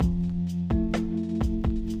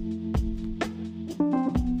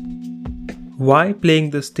Why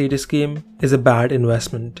playing the status game is a bad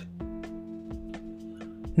investment.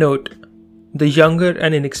 Note, the younger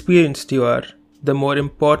and inexperienced you are, the more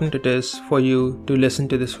important it is for you to listen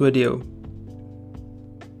to this video.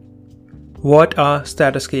 What are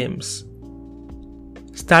status games?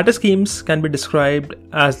 Status games can be described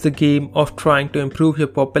as the game of trying to improve your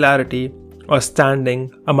popularity or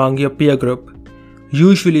standing among your peer group,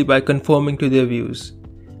 usually by conforming to their views.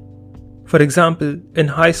 For example, in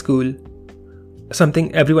high school,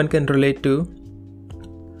 something everyone can relate to,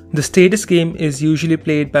 the status game is usually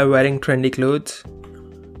played by wearing trendy clothes,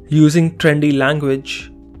 using trendy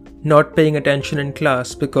language, not paying attention in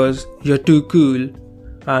class because you're too cool,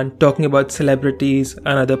 and talking about celebrities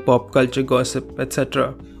and other pop culture gossip,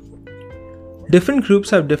 etc. Different groups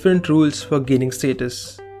have different rules for gaining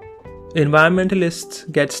status.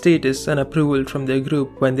 Environmentalists get status and approval from their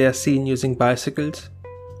group when they are seen using bicycles.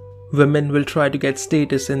 Women will try to get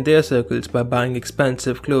status in their circles by buying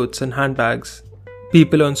expensive clothes and handbags.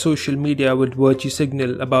 People on social media would virtue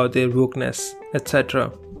signal about their wokeness,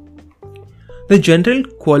 etc. The general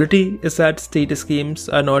quality is that status games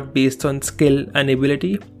are not based on skill and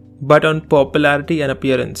ability, but on popularity and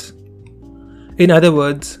appearance. In other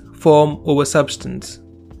words, form over substance.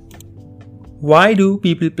 Why do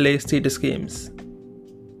people play status games?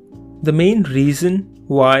 The main reason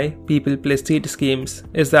why people play status games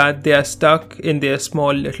is that they are stuck in their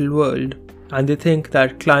small little world and they think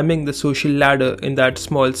that climbing the social ladder in that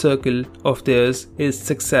small circle of theirs is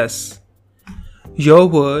success. Your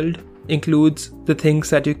world includes the things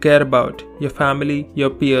that you care about, your family, your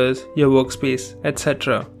peers, your workspace,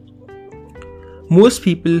 etc. Most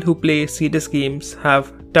people who play status games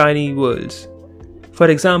have tiny worlds. For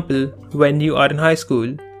example, when you are in high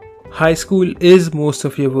school is most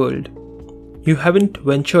of your world. You haven't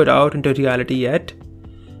ventured out into reality yet,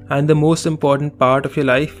 and the most important part of your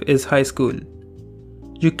life is high school.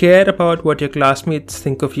 You care about what your classmates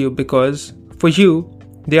think of you because, for you,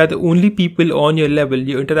 they are the only people on your level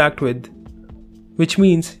you interact with, which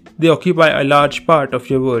means they occupy a large part of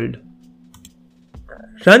your world.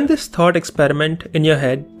 Run this thought experiment in your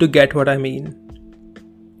head to get what I mean.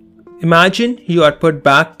 Imagine you are put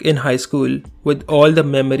back in high school with all the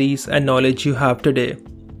memories and knowledge you have today.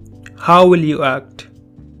 How will you act?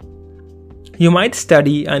 You might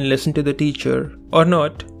study and listen to the teacher or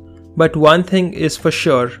not, but one thing is for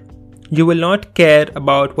sure, you will not care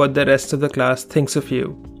about what the rest of the class thinks of you.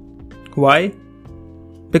 Why?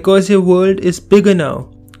 Because your world is bigger now.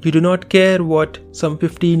 You do not care what some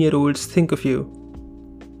 15-year-olds think of you.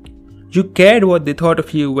 You cared what they thought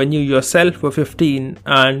of you when you yourself were 15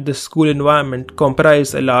 and the school environment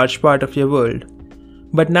comprised a large part of your world.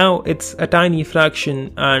 But now it's a tiny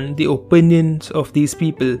fraction and the opinions of these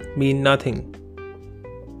people mean nothing.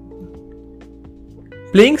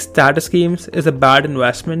 Playing status games is a bad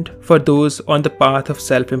investment for those on the path of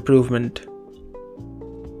self-improvement.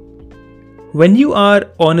 When you are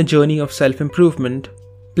on a journey of self-improvement,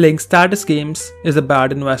 playing status games is a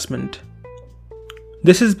bad investment.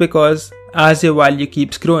 This is because as your value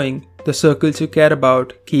keeps growing, the circles you care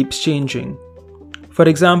about keeps changing. For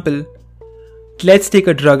example, let's take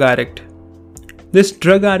a drug addict. This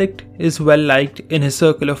drug addict is well liked in his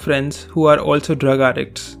circle of friends who are also drug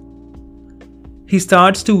addicts. He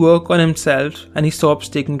starts to work on himself and he stops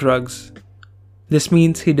taking drugs. This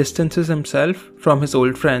means he distances himself from his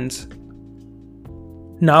old friends.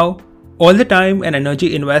 Now, all the time and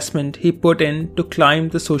energy investment he put in to climb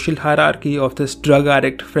the social hierarchy of this drug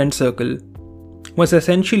addict friend circle was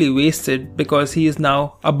essentially wasted because he is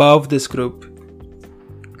now above this group.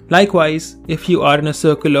 Likewise, if you are in a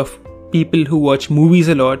circle of people who watch movies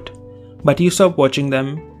a lot, but you stop watching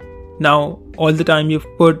them, now all the time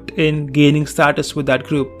you've put in gaining status with that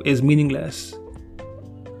group is meaningless.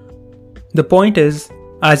 The point is,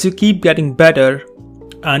 as you keep getting better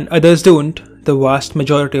and others don't, the vast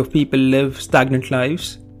majority of people live stagnant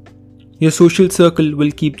lives, your social circle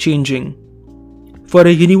will keep changing. For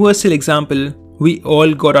a universal example, we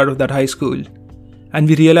all got out of that high school and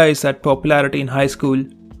we realized that popularity in high school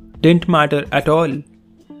didn't matter at all,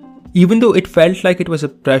 even though it felt like it was a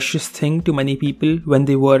precious thing to many people when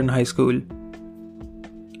they were in high school.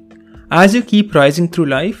 As you keep rising through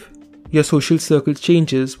life, your social circle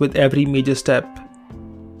changes with every major step.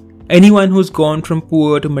 Anyone who's gone from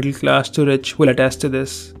poor to middle class to rich will attest to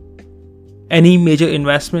this. Any major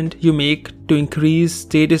investment you make to increase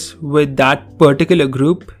status with that particular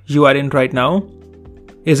group you are in right now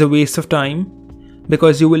is a waste of time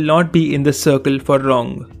because you will not be in this circle for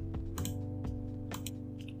long.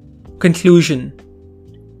 Conclusion.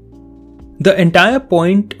 The entire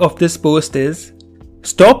point of this post is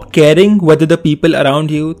Stop caring whether the people around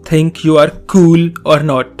you think you are cool or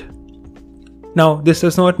not. Now, this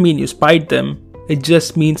does not mean you spite them. It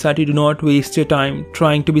just means that you do not waste your time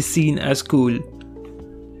trying to be seen as cool.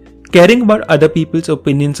 Caring about other people's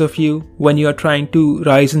opinions of you when you are trying to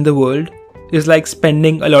rise in the world is like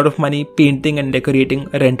spending a lot of money painting and decorating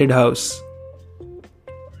a rented house.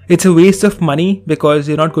 It's a waste of money because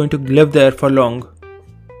you're not going to live there for long.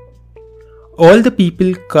 All the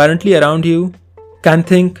people currently around you can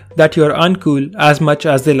think that you're uncool as much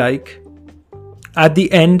as they like. At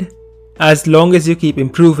the end, as long as you keep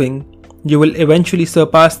improving, you will eventually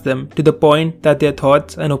surpass them to the point that their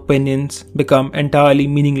thoughts and opinions become entirely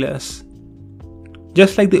meaningless.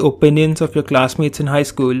 Just like the opinions of your classmates in high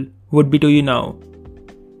school would be to you now.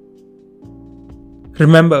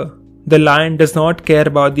 Remember, the lion does not care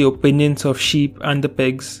about the opinions of sheep and the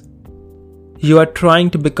pigs. You are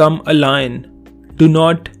trying to become a lion. Do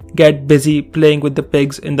not get busy playing with the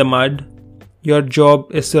pigs in the mud. Your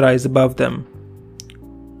job is to rise above them.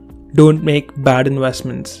 Don't make bad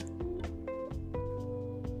investments.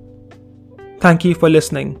 Thank you for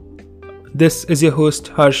listening. This is your host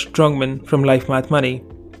Harsh Strongman from Life Math Money.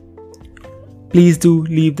 Please do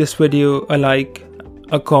leave this video a like,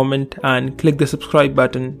 a comment, and click the subscribe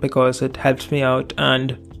button because it helps me out,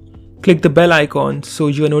 and click the bell icon so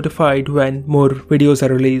you are notified when more videos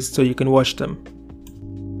are released so you can watch them.